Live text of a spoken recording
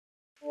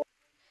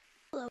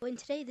and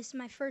today this is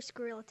my first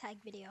gorilla tag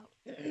video.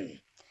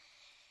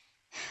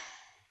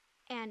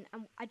 And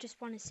I just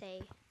want to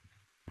say,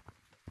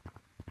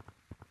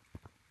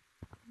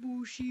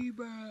 Bushy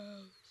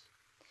Bros.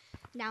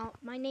 Now,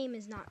 my name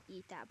is not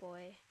Eat That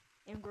Boy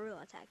in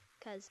Gorilla Tag,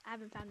 because I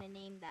haven't found a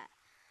name that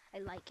I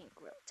like in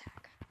Gorilla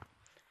Tag.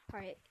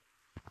 Alright,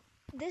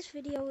 this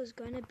video is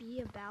going to be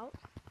about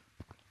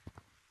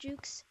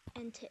jukes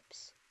and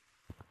tips.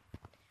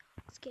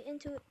 Let's get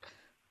into it.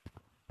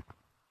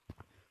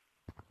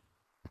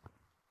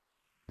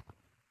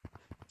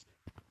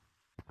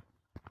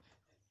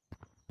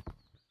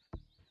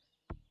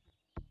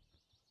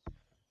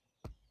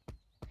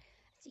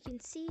 As you can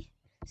see,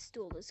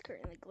 stool is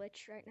currently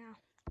glitched right now.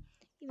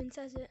 Even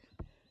says it.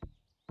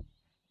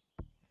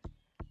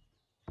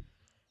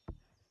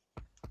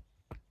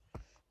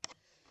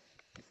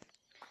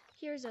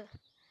 Here's a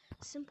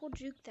simple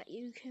juke that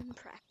you can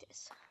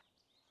practice.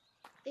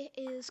 It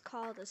is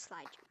called a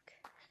slide juke.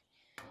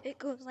 It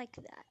goes like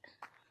that.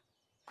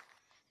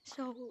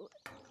 So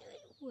it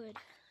would,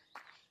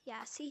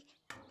 yeah, see,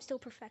 I'm still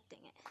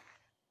perfecting it.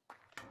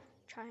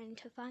 Trying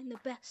to find the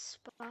best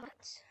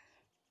spots.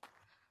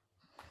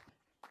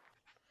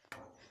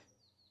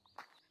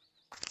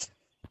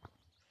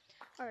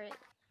 Alright,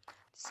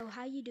 so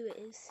how you do it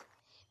is,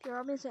 if your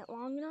arm isn't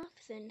long enough,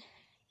 then you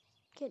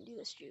can't do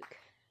this juke.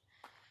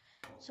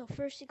 So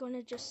first you're going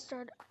to just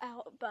start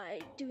out by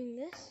doing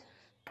this.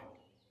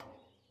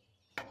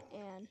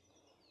 And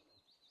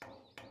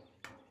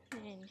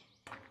then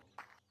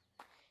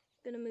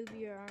you're going to move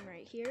your arm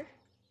right here.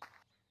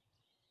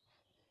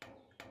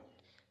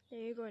 Then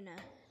you're going to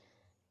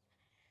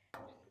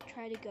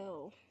try to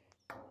go,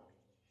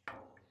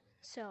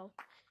 so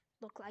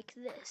look like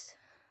this.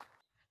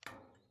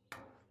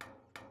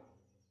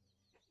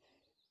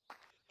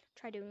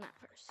 Try doing that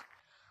first.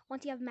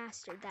 Once you have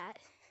mastered that,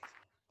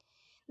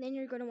 then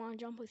you're going to want to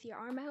jump with your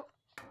arm out,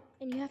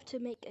 and you have to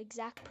make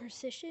exact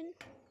precision,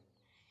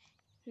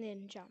 and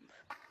then jump.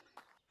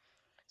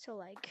 So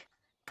like,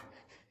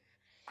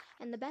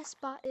 and the best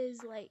spot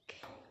is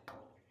like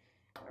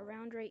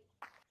around right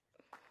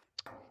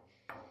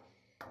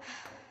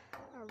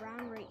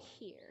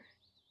here,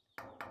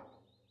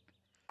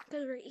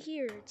 because right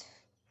here it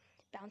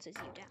bounces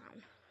you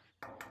down.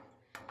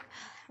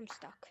 I'm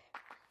stuck.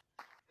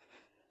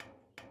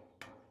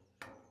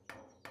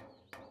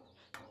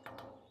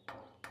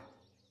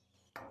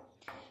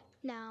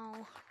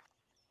 Now,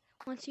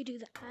 once you do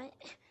that, you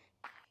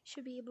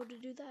should be able to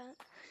do that.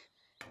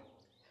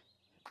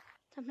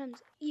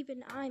 Sometimes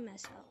even I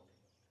mess up,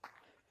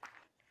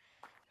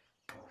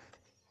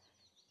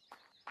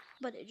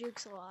 but it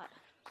jukes a lot.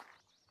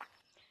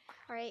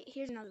 Alright,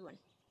 here's another one.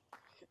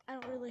 I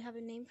don't really have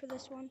a name for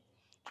this one,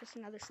 just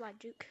another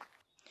slide juke.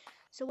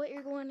 So what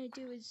you're going to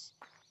do is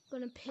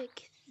going to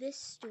pick this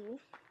stool,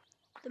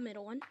 the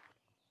middle one.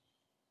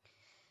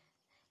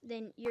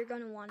 Then you're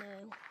going to want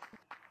to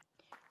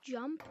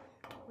jump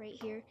right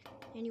here,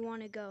 and you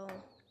want to go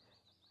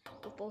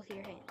with both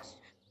your hands.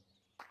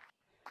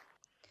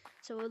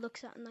 So it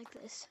looks something like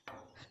this.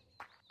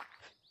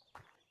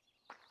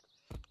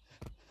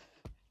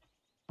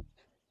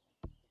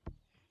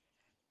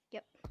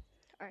 Yep.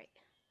 Alright.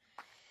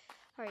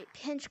 Alright,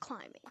 pinch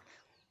climbing.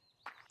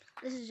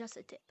 This is just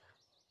a tip.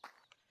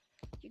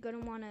 You're going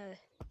to want to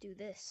do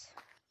this.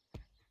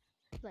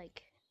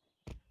 Like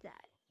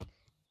that.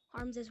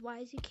 Arms as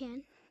wide as you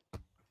can.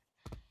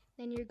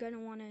 Then you're going to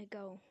want to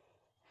go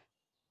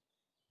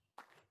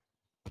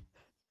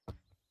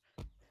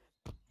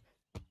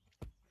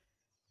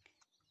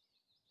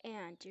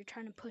and you're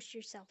trying to push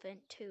yourself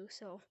in too,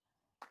 so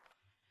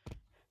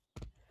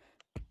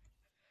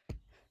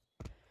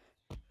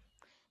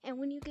and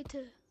when you get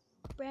to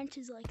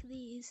branches like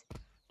these,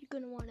 you're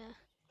going to want to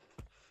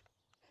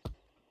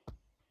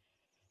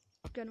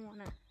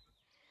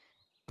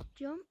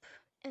jump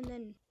and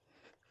then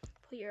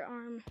put your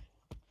arm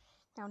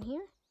down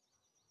here,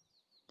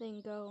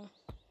 then go,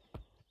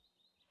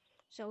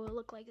 so it'll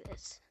look like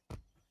this.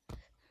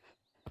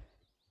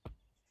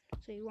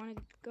 So you want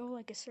to go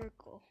like a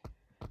circle.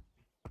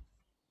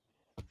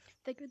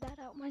 Figured that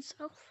out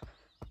myself.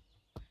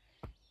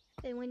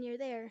 Then when you're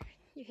there,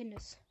 you can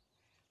just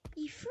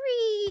be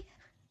free.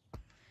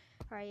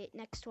 Alright,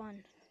 next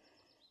one.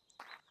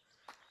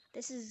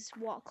 This is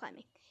wall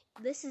climbing.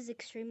 This is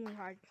extremely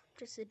hard.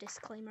 Just a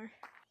disclaimer.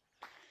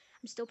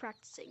 I'm still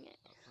practicing it.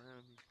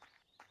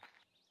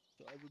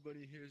 So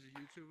everybody here is a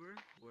YouTuber?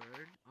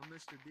 Word. I'm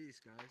Mr.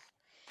 Beast, guys.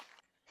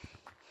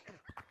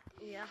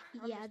 Yeah.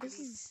 Yeah, this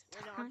is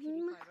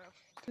time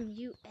to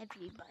mute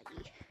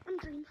everybody. I'm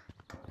Dream.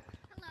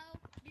 Hello.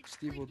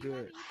 Steve will do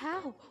it.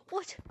 How?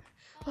 What?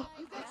 Oh.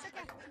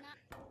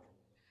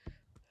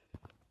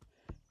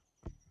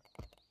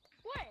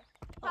 What?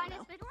 Oh,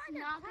 no.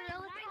 Not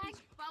gorilla tag.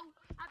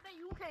 I bet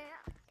you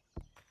can't.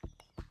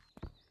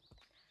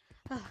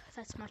 Oh,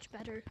 that's much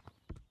better.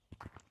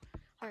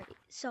 Alright,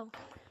 so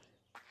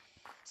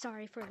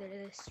sorry for the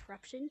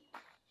disruption.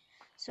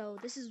 So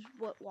this is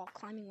what wall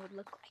climbing would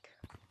look like.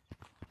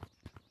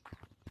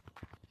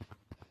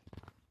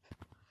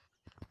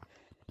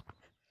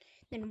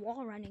 Then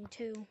wall running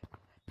too.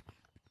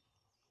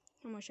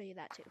 I'm gonna show you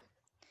that too.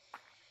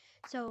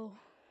 So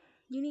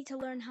you need to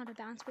learn how to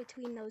bounce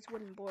between those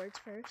wooden boards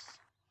first.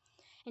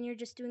 And you're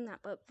just doing that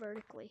but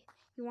vertically.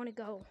 You want to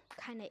go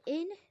kind of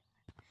in,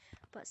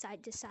 but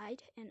side to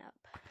side and up.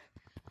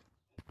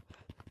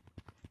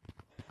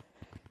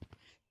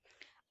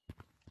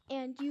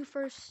 And you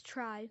first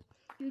try,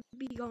 you'd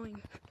be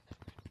going,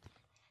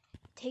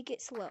 take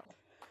it slow.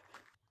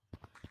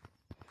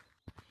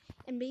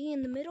 And being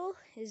in the middle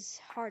is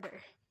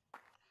harder.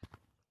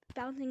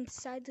 Bouncing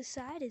side to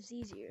side is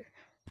easier.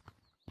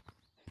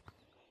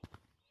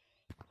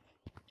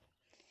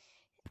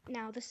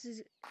 Now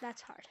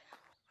that's hard.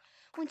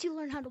 Once you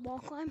learn how to wall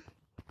climb,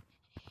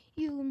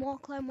 you can wall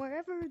climb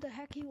wherever the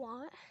heck you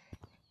want.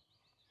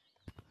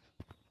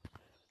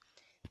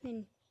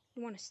 Then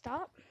you want to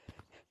stop,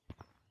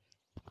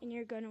 and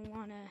you're going to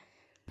want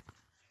to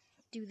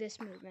do this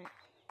movement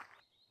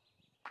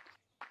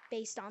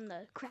based on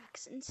the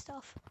cracks and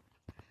stuff.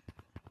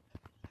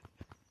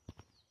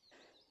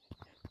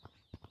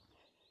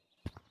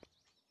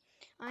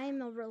 I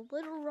am a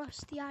little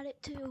rusty at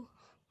it too.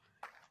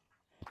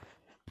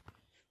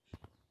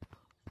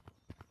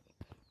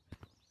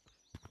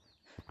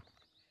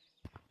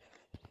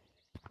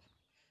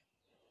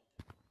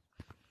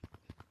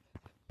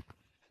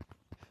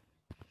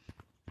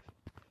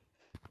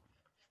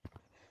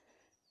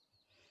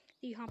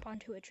 You hop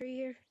onto a tree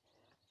here.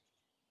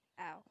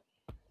 Ow.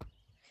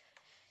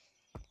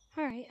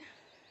 Alright.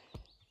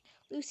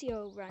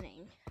 Lucio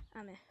running.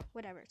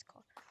 Whatever it's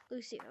called.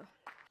 Lucio.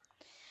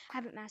 I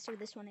haven't mastered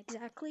this one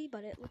exactly,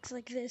 but it looks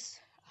like this.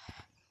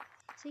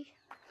 See?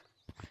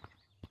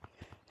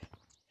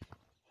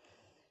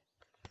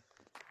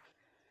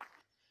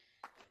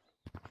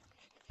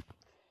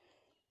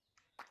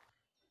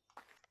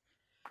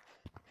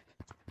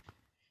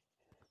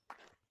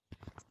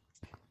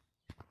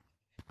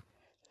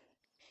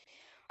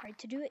 Alright,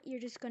 to do it,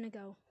 you're just gonna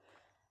go.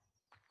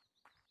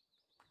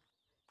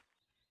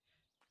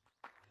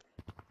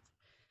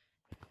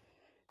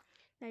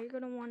 Now you're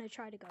gonna want to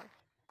try to go.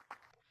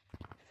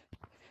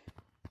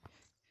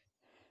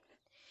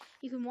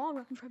 You can wall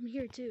run from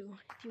here too,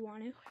 if you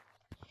want to.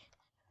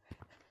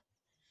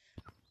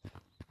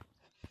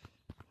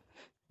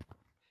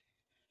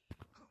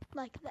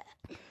 Like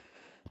that.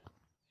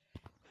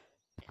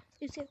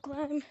 Lucio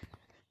climb.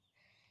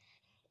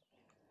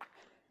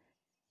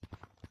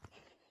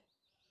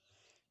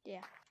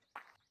 Yeah.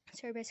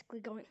 So you're basically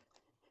going.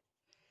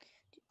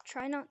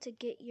 Try not to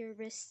get your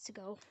wrists to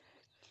go.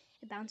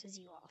 It bounces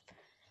you off.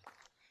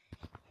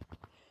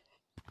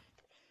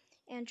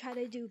 And try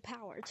to do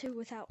power too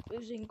without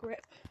losing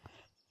grip.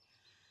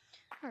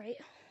 Alright.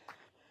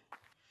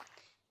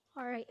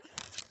 Alright.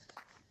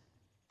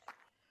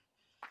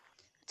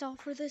 That's all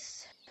for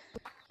this.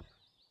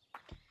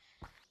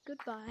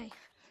 Goodbye.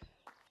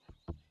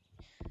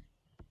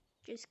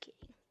 Just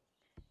kidding.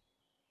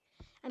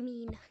 I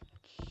mean,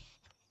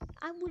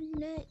 I would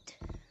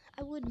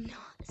not,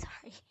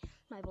 sorry,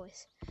 my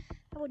voice.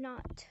 I would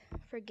not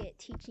forget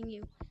teaching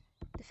you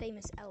the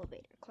famous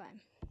elevator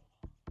climb.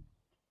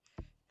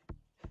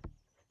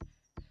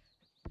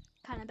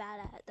 Kind of bad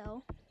at it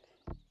though.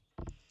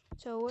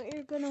 So what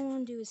you're gonna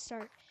want to do is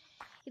start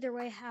either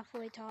way,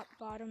 halfway, top,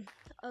 bottom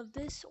of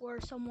this, or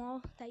some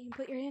wall that you can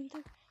put your hand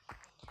through.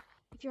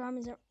 If your arm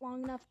isn't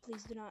long enough,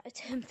 please do not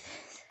attempt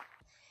this.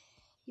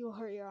 You will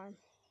hurt your arm.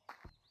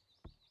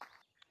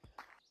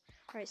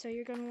 Alright, so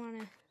you're gonna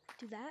want to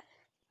do that.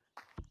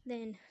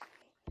 Then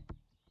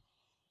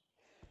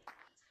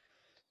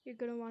you're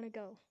gonna want to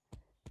go.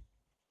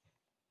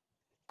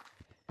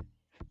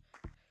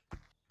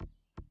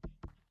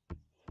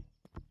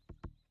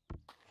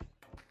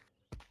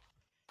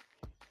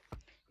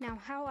 Now,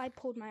 how I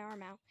pulled my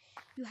arm out,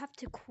 you have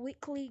to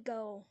quickly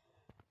go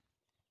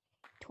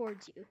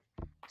towards you.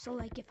 So,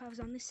 like, if I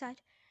was on this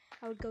side,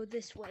 I would go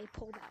this way,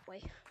 pull that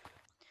way.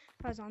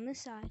 If I was on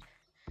this side,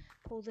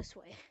 pull this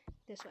way.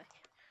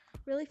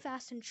 Really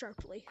fast and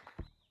sharply.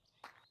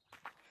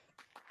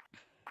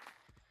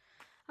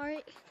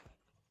 Alright,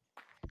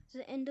 that's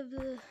the end of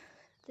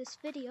this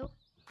video.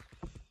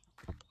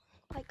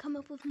 I come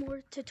up with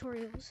more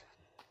tutorials.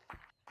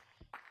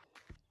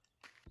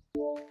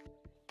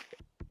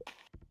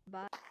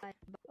 Bye.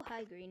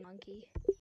 Hi, green monkey.